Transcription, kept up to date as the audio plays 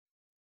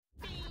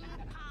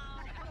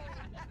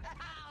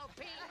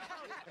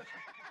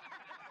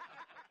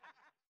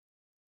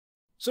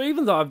So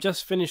even though I've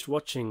just finished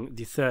watching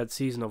the third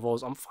season of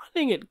Oz, I'm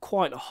finding it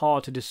quite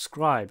hard to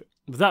describe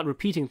without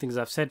repeating things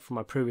I've said from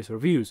my previous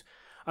reviews.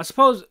 I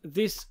suppose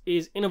this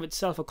is in of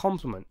itself a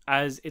compliment,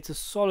 as it's a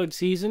solid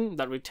season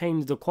that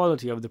retains the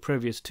quality of the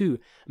previous two,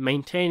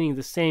 maintaining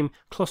the same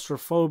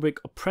claustrophobic,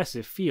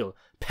 oppressive feel,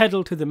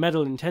 pedal to the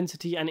metal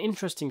intensity and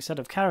interesting set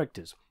of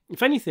characters.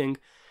 If anything,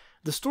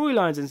 the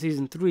storylines in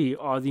Season 3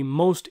 are the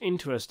most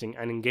interesting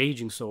and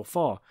engaging so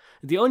far.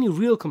 The only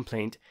real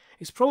complaint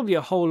is probably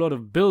a whole lot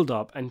of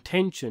build-up and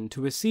tension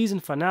to a season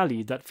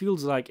finale that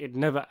feels like it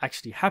never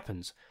actually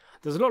happens.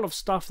 There's a lot of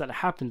stuff that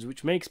happens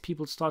which makes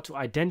people start to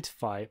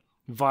identify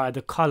via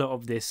the colour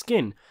of their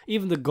skin.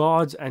 Even the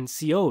guards and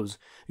COs,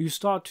 you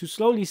start to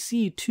slowly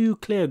see two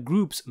clear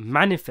groups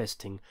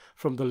manifesting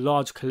from the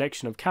large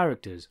collection of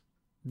characters.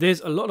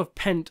 There's a lot of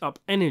pent-up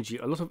energy,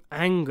 a lot of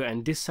anger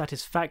and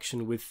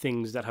dissatisfaction with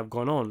things that have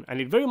gone on, and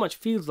it very much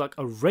feels like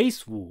a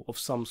race war of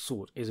some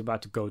sort is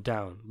about to go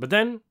down. But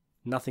then,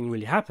 nothing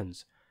really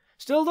happens.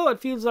 Still though,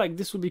 it feels like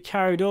this will be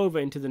carried over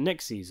into the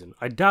next season.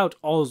 I doubt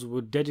Oz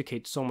would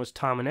dedicate so much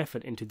time and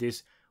effort into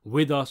this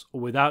with us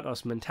or without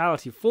us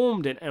mentality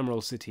formed in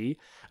Emerald City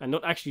and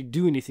not actually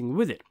do anything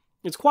with it.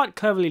 It's quite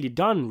cleverly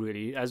done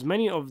really, as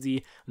many of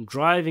the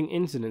driving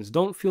incidents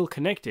don't feel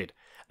connected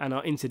and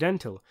are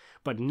incidental,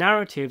 but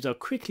narratives are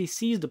quickly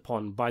seized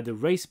upon by the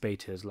race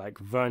baiters like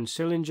Vern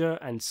Schillinger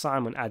and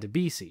Simon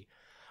Adebisi.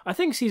 I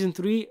think Season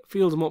 3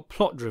 feels more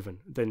plot driven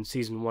than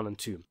Season 1 and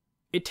 2.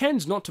 It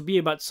tends not to be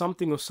about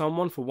something or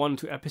someone for 1 or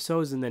 2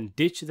 episodes and then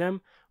ditch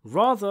them.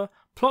 Rather,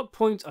 plot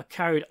points are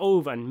carried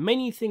over and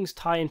many things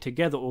tie in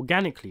together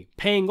organically,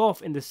 paying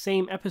off in the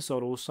same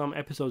episode or some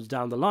episodes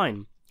down the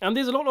line. And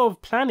there's a lot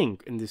of planning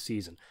in this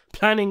season.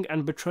 Planning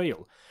and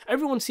betrayal.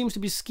 Everyone seems to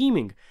be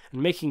scheming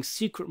and making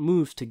secret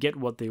moves to get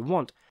what they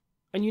want.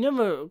 And you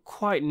never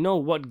quite know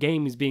what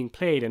game is being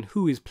played and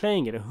who is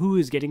playing it and who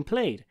is getting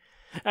played.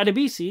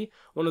 Adebisi,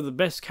 one of the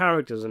best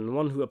characters and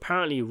one who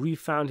apparently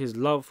refound his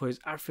love for his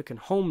African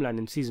homeland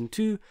in Season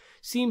 2,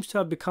 seems to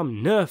have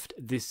become nerfed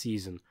this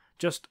season,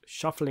 just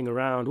shuffling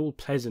around all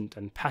pleasant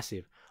and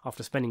passive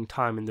after spending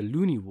time in the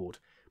loony ward.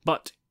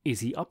 But is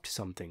he up to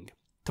something?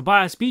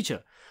 Tobias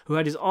Beecher, who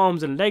had his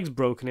arms and legs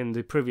broken in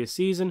the previous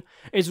season,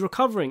 is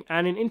recovering,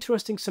 and an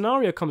interesting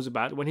scenario comes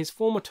about when his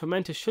former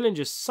tormentor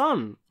Schillinger's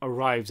son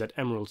arrives at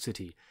Emerald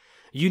City.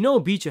 You know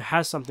Beecher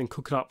has something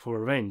cooked up for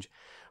revenge,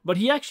 but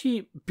he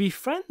actually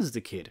befriends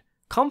the kid,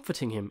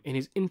 comforting him in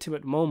his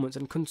intimate moments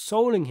and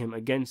consoling him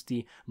against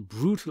the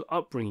brutal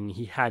upbringing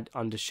he had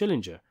under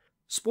Schillinger.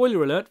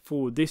 Spoiler alert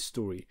for this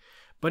story,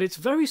 but it's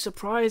very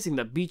surprising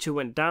that Beecher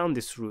went down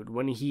this route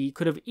when he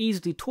could have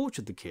easily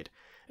tortured the kid.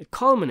 It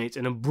culminates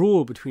in a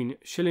brawl between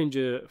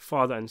Schillinger,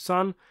 father and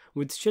son,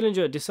 with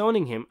Schillinger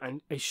disowning him,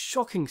 and a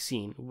shocking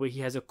scene where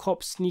he has a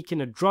cop sneak in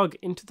a drug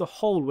into the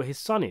hole where his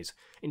son is,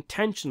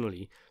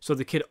 intentionally, so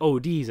the kid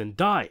ODs and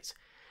dies.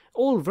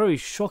 All very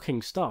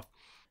shocking stuff.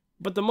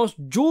 But the most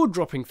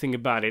jaw-dropping thing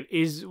about it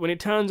is when it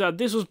turns out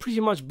this was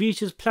pretty much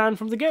Beecher's plan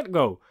from the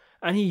get-go,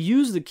 and he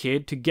used the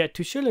kid to get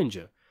to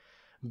Schillinger.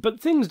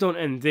 But things don't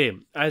end there,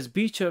 as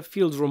Beecher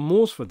feels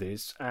remorse for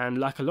this, and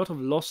like a lot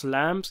of lost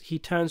lambs, he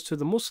turns to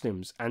the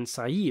Muslims and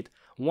Saeed,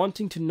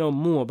 wanting to know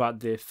more about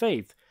their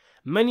faith.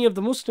 Many of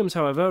the Muslims,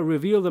 however,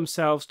 reveal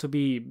themselves to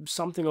be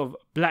something of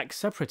black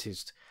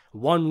separatists,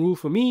 one rule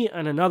for me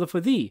and another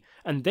for thee,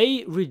 and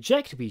they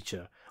reject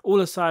Beecher,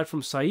 all aside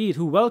from Saeed,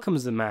 who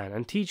welcomes the man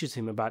and teaches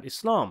him about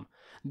Islam.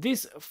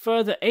 This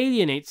further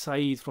alienates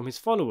Saeed from his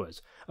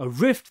followers, a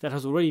rift that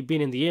has already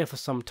been in the air for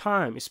some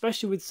time,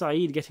 especially with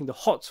Saeed getting the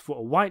hots for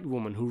a white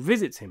woman who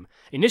visits him,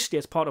 initially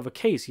as part of a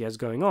case he has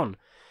going on.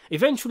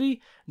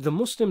 Eventually, the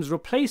Muslims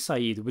replace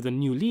Saeed with a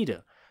new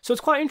leader. So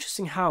it's quite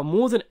interesting how,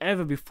 more than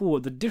ever before,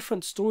 the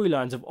different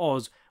storylines of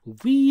Oz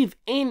weave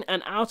in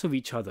and out of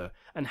each other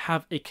and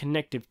have a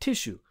connective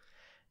tissue.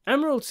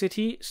 Emerald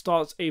City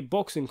starts a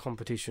boxing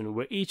competition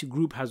where each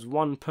group has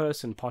one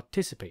person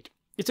participate.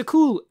 It's a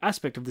cool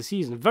aspect of the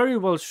season, very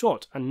well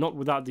shot and not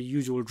without the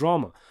usual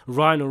drama.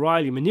 Ryan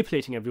O'Reilly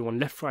manipulating everyone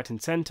left, right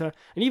and centre,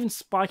 and even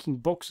spiking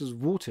boxers'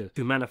 water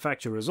to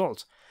manufacture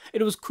results.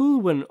 It was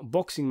cool when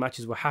boxing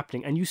matches were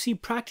happening and you see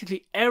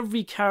practically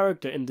every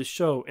character in the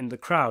show in the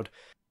crowd,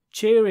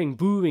 cheering,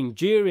 booing,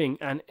 jeering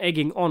and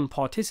egging on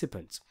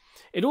participants.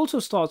 It also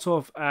starts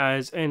off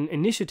as an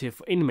initiative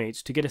for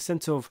inmates to get a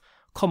sense of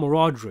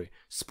camaraderie,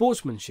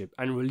 sportsmanship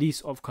and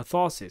release of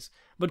catharsis,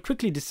 but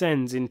quickly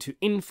descends into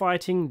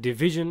infighting,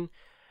 division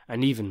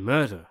and even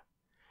murder.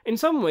 In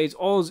some ways,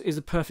 Oz is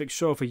a perfect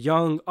show for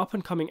young,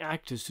 up-and-coming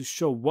actors to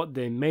show what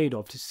they're made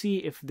of, to see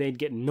if they'd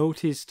get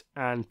noticed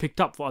and picked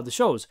up for other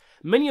shows.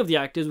 Many of the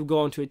actors will go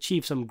on to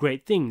achieve some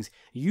great things,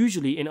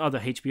 usually in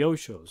other HBO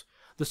shows.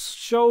 The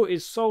show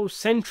is so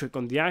centric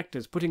on the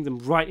actors, putting them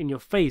right in your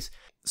face,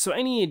 so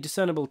any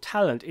discernible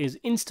talent is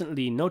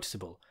instantly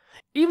noticeable.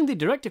 Even the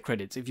director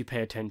credits, if you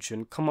pay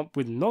attention, come up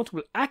with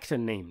notable actor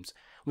names,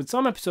 with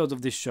some episodes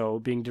of this show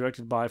being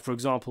directed by, for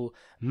example,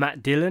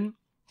 Matt Dillon,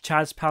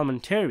 Chaz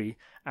Palminteri,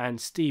 and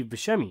Steve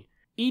Buscemi.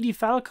 Edie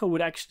Falco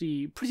would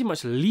actually pretty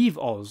much leave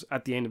Oz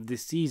at the end of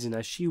this season,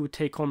 as she would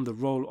take on the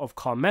role of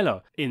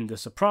Carmela in The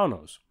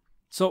Sopranos.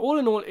 So all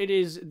in all, it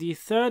is the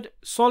third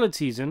solid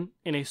season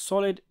in a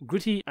solid,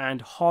 gritty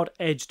and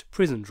hard-edged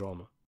prison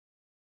drama.